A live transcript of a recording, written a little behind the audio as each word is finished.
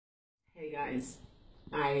Hey guys,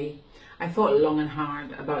 I thought long and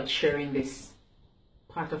hard about sharing this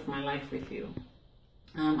part of my life with you,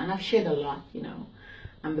 and I've shared a lot.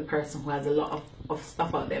 I'm the person who has a lot of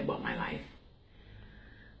stuff out there about my life.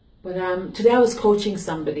 But today I was coaching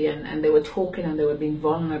somebody, and they were talking, and they were being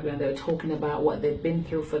vulnerable, and they were talking about what they'd been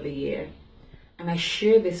through for the year, and I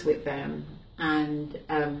shared this with them, and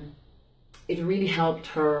it really helped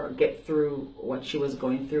her get through what she was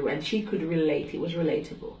going through, and she could relate. It was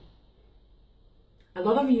relatable. A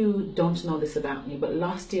lot of you don't know this about me, but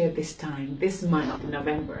last year this month,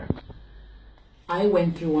 November, I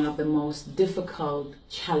went through one of the most difficult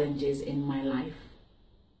challenges in my life.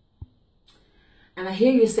 And I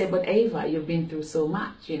hear you say, but Ava, you've been through so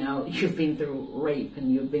much, you've been through rape,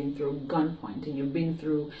 and you've been through gunpoint, and you've been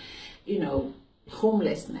through,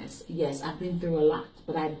 homelessness. Yes, I've been through a lot,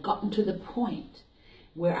 but I'd gotten to the point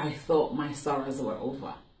where I thought my sorrows were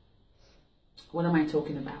over. What am I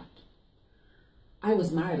talking about? I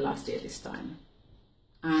was married last year this time,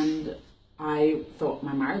 and I thought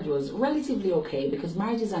my marriage was relatively okay, because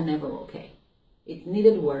marriages are never okay. It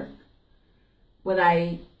needed work. But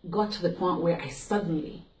I got to the point where I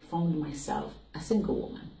suddenly found myself a single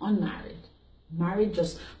woman, unmarried. Marriage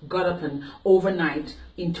just got up and overnight,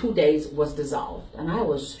 in 2 days, was dissolved. And I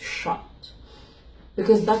was shocked,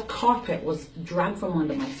 because that carpet was dragged from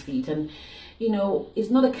under my feet. And,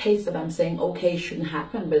 it's not a case that I'm saying, okay, it shouldn't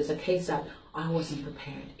happen, but it's a case that I wasn't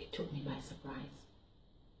prepared. It took me by surprise.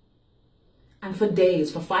 And for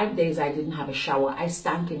 5 days, I didn't have a shower. I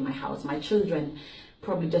stank in my house. My children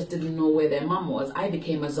probably just didn't know where their mom was. I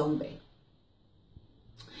became a zombie.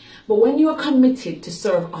 But when you are committed to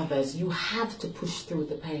serve others, you have to push through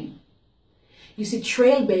the pain. You see,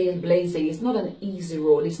 trailblazing is not an easy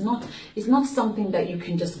road. It's not something that you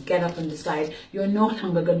can just get up and decide you're no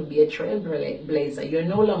longer going to be a trailblazer. You're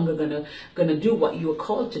no longer gonna do what you were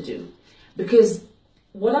called to do. Because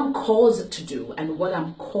what I'm called to do and what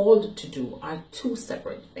I'm called to do are two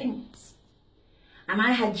separate things. And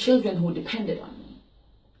I had children who depended on me.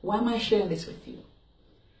 Why am I sharing this with you?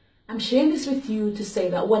 I'm sharing this with you to say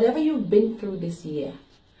that whatever you've been through this year,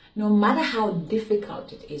 no matter how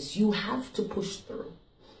difficult it is, you have to push through.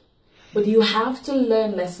 But you have to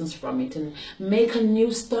learn lessons from it and make a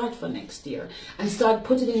new start for next year, and start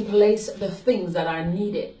putting in place the things that are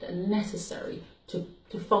needed and necessary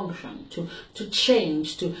to function, to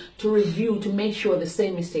change, to review, to make sure the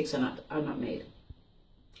same mistakes are not made.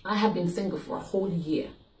 I have been single for a whole year.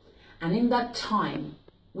 And in that time,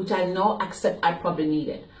 which I now accept I probably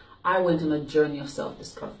needed, I went on a journey of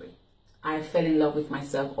self-discovery. I fell in love with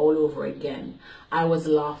myself all over again. I was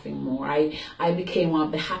laughing more. I became one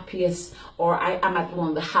of the happiest, or I am at one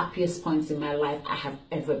of the happiest points in my life I have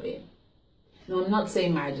ever been. Now, I'm not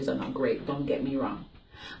saying marriages are not great, don't get me wrong.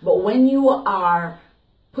 But when you are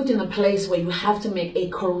put in a place where you have to make a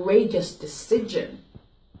courageous decision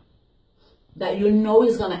that you know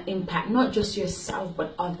is going to impact not just yourself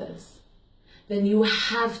but others, then you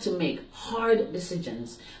have to make hard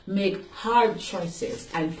decisions, make hard choices,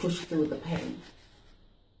 and push through the pain.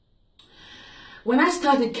 When I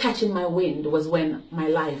started catching my wind was when my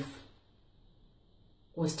life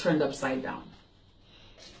was turned upside down.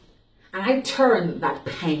 And I turned that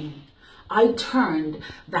pain, I turned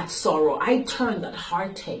that sorrow, I turned that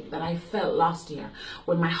heartache that I felt last year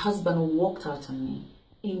when my husband walked out on me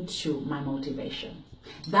into my motivation.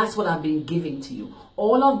 That's what I've been giving to you.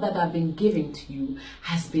 All of that I've been giving to you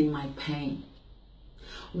has been my pain.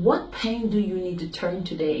 What pain do you need to turn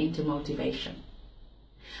today into motivation?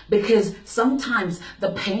 Because sometimes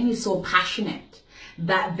the pain is so passionate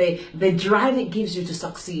that the drive it gives you to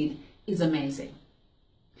succeed is amazing.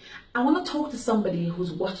 I want to talk to somebody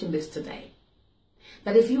who's watching this today,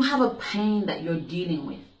 that if you have a pain that you're dealing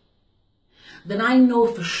with, then I know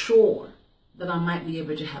for sure that I might be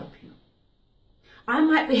able to help you. I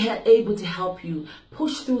might be able to help you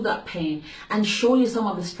push through that pain and show you some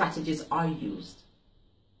of the strategies I used.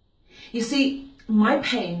 You see, my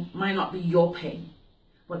pain might not be your pain,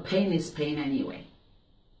 but pain is pain anyway.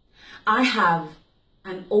 I have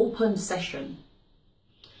an open session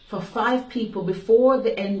for 5 people before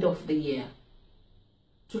the end of the year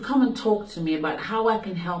to come and talk to me about how I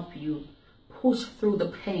can help you push through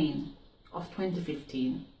the pain of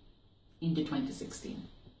 2015 into 2016.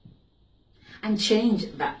 And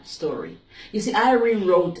change that story. You see, I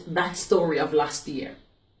rewrote that story of last year.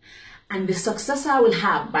 And the success I will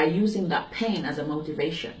have by using that pain as a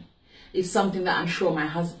motivation is something that I'm sure my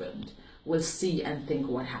husband will see and think,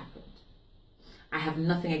 what happened? I have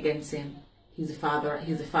nothing against him. He's a father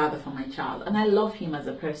for my child. And I love him as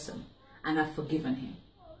a person. And I've forgiven him.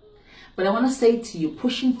 But I want to say to you,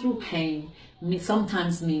 pushing through pain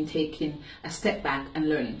sometimes means taking a step back and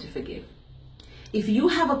learning to forgive. If you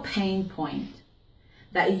have a pain point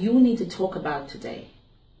that you need to talk about today,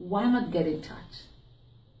 why not get in touch?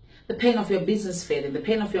 The pain of your business failing, the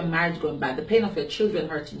pain of your marriage going bad, the pain of your children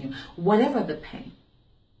hurting you, whatever the pain.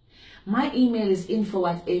 My email is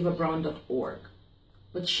info@avabrown.org.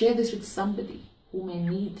 But share this with somebody who may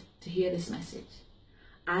need to hear this message.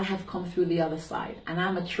 I have come through the other side, and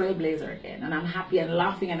I'm a trailblazer again, and I'm happy and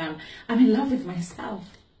laughing, and I'm in love with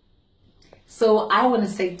myself. So I want to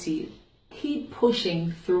say to you, keep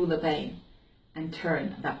pushing through the pain and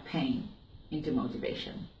turn that pain into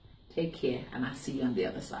motivation. Take care, and I'll see you on the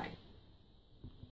other side.